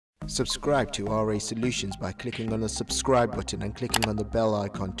Subscribe to RA Solutions by clicking on the subscribe button and clicking on the bell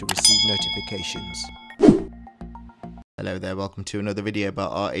icon to receive notifications. Hello there, welcome to another video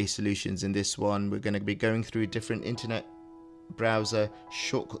about RA Solutions. In this one we're going to be going through different internet browser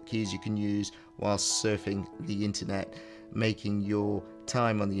shortcut keys you can use while surfing the internet, making your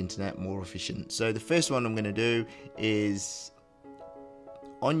time on the internet more efficient. So the first one I'm going to do is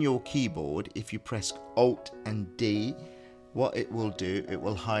on your keyboard. If you press Alt and D, what it will do, it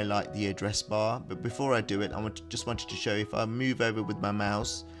will highlight the address bar. But before I do it, just wanted to show, if I move over with my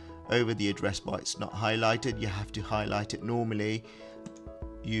mouse over the address bar, it's not highlighted. You have to highlight it normally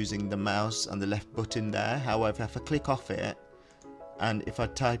using the mouse and the left button there. However, if I click off it and if I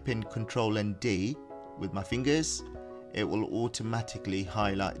type in Control and D with my fingers, it will automatically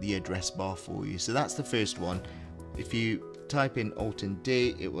highlight the address bar for you. So that's the first one. If you type in Alt and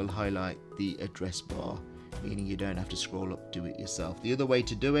D, it will highlight the address bar, meaning you don't have to scroll up, do it yourself. The other way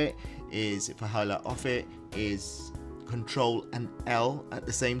to do it is, if I highlight off it, is Control and L at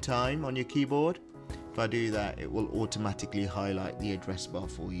the same time on your keyboard. If I do that, it will automatically highlight the address bar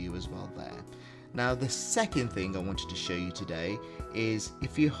for you as well there. Now the second thing I wanted to show you today is,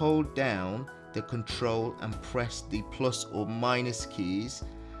 if you hold down the Control and press the plus or minus keys,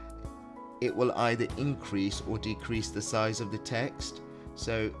 it will either increase or decrease the size of the text.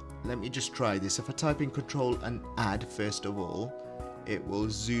 So let me just try this. If I type in Control and Add first of all, it will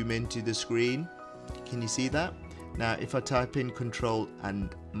zoom into the screen. Can you see that? Now if I type in Control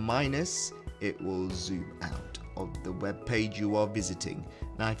and minus, it will zoom out of the web page you are visiting.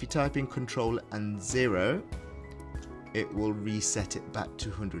 Now if you type in Control and 0, it will reset it back to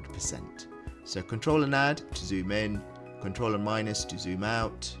 100%. So Control and Add to zoom in, Control and minus to zoom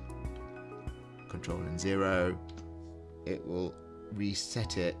out, Control and 0, it will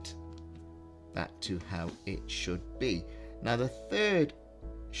reset it back to how it should be. Now the third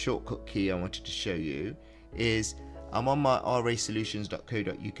shortcut key I wanted to show you is, I'm on my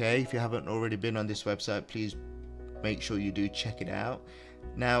rasolutions.co.uk. If you haven't already been on this website, please make sure you do check it out.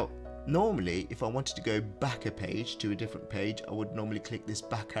 Now normally if I wanted to go back a page to a different page, I would normally click this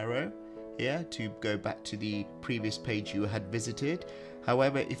back arrow here to go back to the previous page you had visited.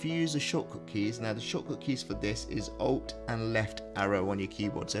 However, if you use the shortcut keys, now the shortcut keys for this is Alt and left arrow on your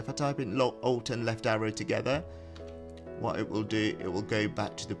keyboard. So if I type in Alt and left arrow together, what it will do, it will go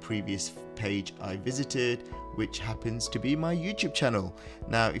back to the previous page I visited, which happens to be my YouTube channel.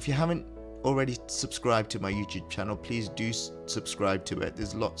 Now if you haven't already subscribed to my YouTube channel, please do subscribe to it.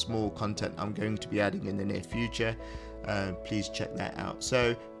 There's lots more content I'm going to be adding in the near future. Please check that out.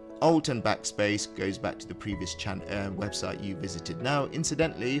 So Alt and backspace goes back to the previous website you visited. Now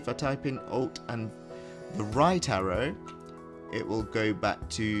incidentally, if I type in Alt and the right arrow, it will go back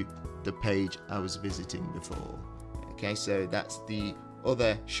to the page I was visiting before. Okay, so that's the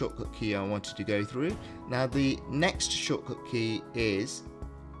other shortcut key I wanted to go through. Now the next shortcut key is,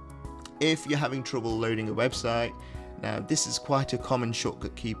 if you're having trouble loading a website, now this is quite a common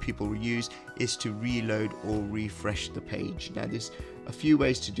shortcut key people use, is to reload or refresh the page. Now there's a few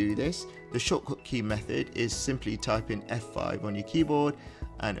ways to do this. The shortcut key method is simply type in F5 on your keyboard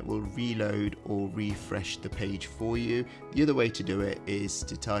and it will reload or refresh the page for you. The other way to do it is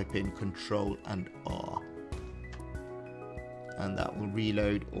to type in Control and R, and that will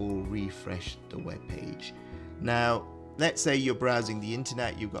reload or refresh the web page. Now let's say you're browsing the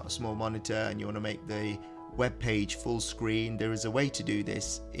internet, you've got a small monitor and you want to make the web page full screen. There is a way to do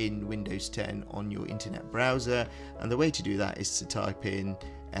this in Windows 10 on your internet browser, and the way to do that is to type in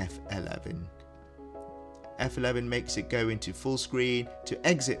F11. F11 makes it go into full screen. To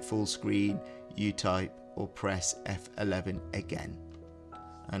exit full screen, you type or press F11 again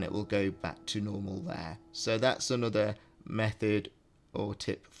and it will go back to normal there. So that's another method or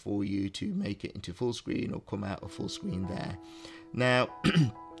tip for you to make it into full screen or come out of full screen there. Now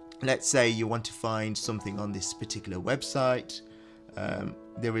let's say you want to find something on this particular website.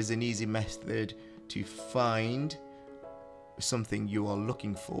 There is an easy method to find something you are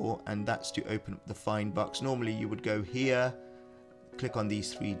looking for, and that's to open up the find box. Normally you would go here, click on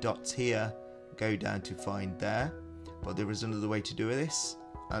these three dots here, go down to find there, but there is another way to do this.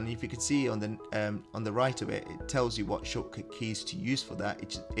 And if you can see on the right of it, it tells you what shortcut keys to use for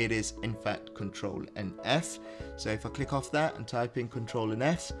that. It is in fact Control and F. So if I click off that and type in Control and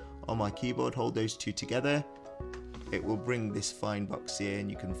F on my keyboard, hold those two together, it will bring this find box here and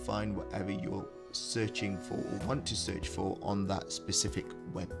you can find whatever you're searching for or want to search for on that specific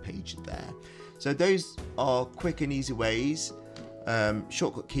web page there. So those are quick and easy ways,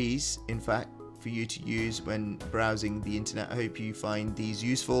 shortcut keys in fact, for you to use when browsing the internet. I hope you find these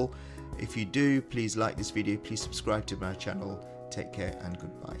useful. If you do, please like this video, please subscribe to my channel. Take care and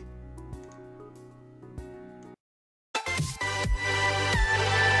goodbye.